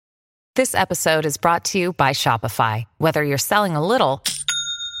This episode is brought to you by Shopify. Whether you're selling a little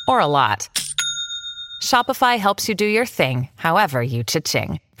or a lot, Shopify helps you do your thing, however you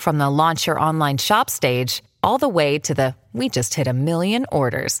cha-ching. From the launch your online shop stage, all the way to the we just hit 1 million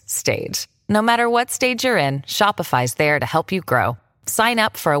orders stage. No matter what stage you're in, Shopify's there to help you grow. Sign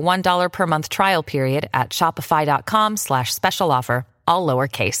up for a $1 per month trial period at shopify.com/special offer, all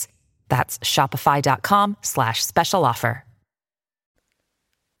lowercase. That's shopify.com/special offer.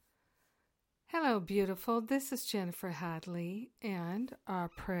 Hello, beautiful. This is Jennifer Hadley, and our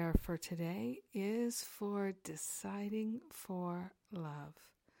prayer for today is for deciding for love.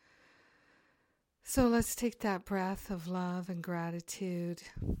 So let's take that breath of love and gratitude,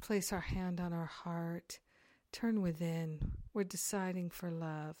 place our hand on our heart, turn within. We're deciding for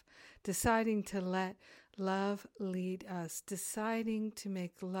love, deciding to let love lead us, deciding to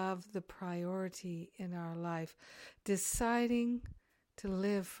make love the priority in our life, deciding to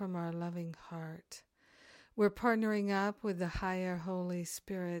live from our loving heart. We're partnering up with the higher Holy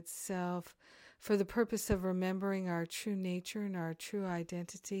Spirit self for the purpose of remembering our true nature and our true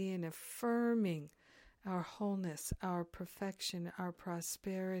identity and affirming our wholeness, our perfection, our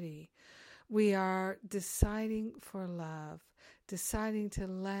prosperity. We are deciding for love, deciding to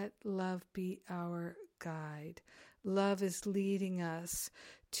let love be our guide. Love is leading us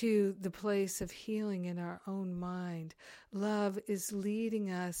to the place of healing in our own mind. Love is leading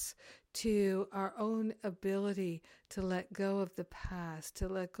us to our own ability to let go of the past, to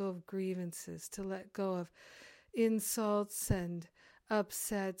let go of grievances, to let go of insults and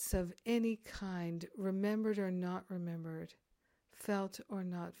upsets of any kind, remembered or not remembered, felt or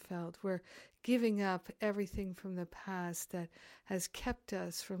not felt. We're giving up everything from the past that has kept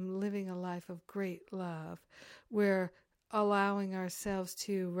us from living a life of great love. We're allowing ourselves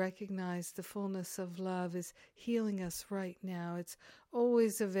to recognize the fullness of love is healing us right now. It's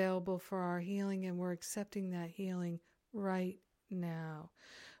always available for our healing, and we're accepting that healing right now.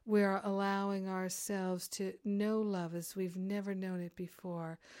 We're allowing ourselves to know love as we've never known it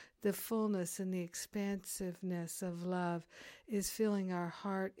before. The fullness and the expansiveness of love is filling our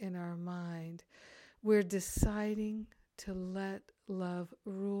heart and our mind. We're deciding to let love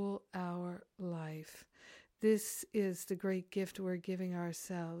rule our life. This is the great gift we're giving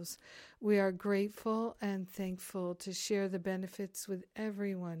ourselves. We are grateful and thankful to share the benefits with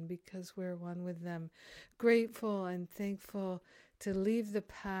everyone because we're one with them. Grateful and thankful to leave the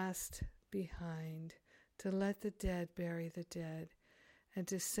past behind, to let the dead bury the dead, and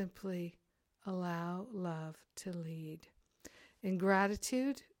to simply allow love to lead. In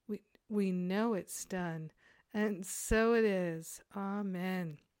gratitude, we know it's done, and so it is.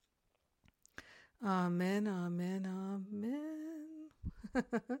 Amen. Amen, amen, amen.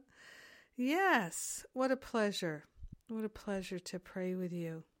 Yes, what a pleasure. What a pleasure to pray with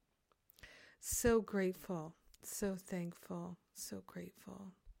you. So grateful, so thankful, so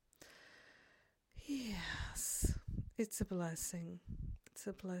grateful. Yes, it's a blessing. It's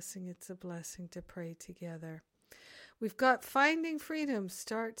a blessing. It's a blessing to pray together. We've got Finding Freedom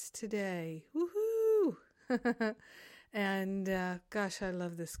starts today. Woohoo! And gosh, I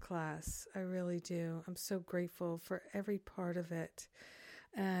love this class. I really do. I'm so grateful for every part of it.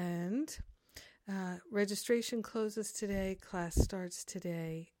 And registration closes today. Class starts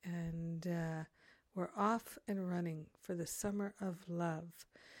today. And we're off and running for the Summer of Love.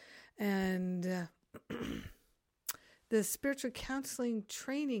 And the Spiritual Counseling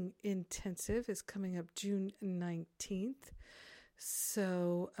Training Intensive is coming up June 19th.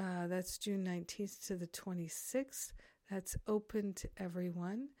 So that's June 19th to the 26th. That's open to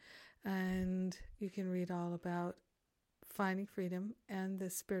everyone, and you can read all about Finding Freedom and the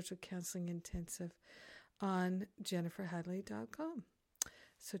Spiritual Counseling Intensive on jenniferhadley.com.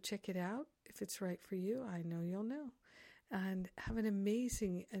 So check it out. If it's right for you, I know you'll know. And have an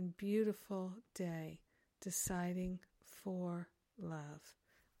amazing and beautiful day deciding for love.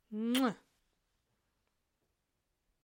 Mwah!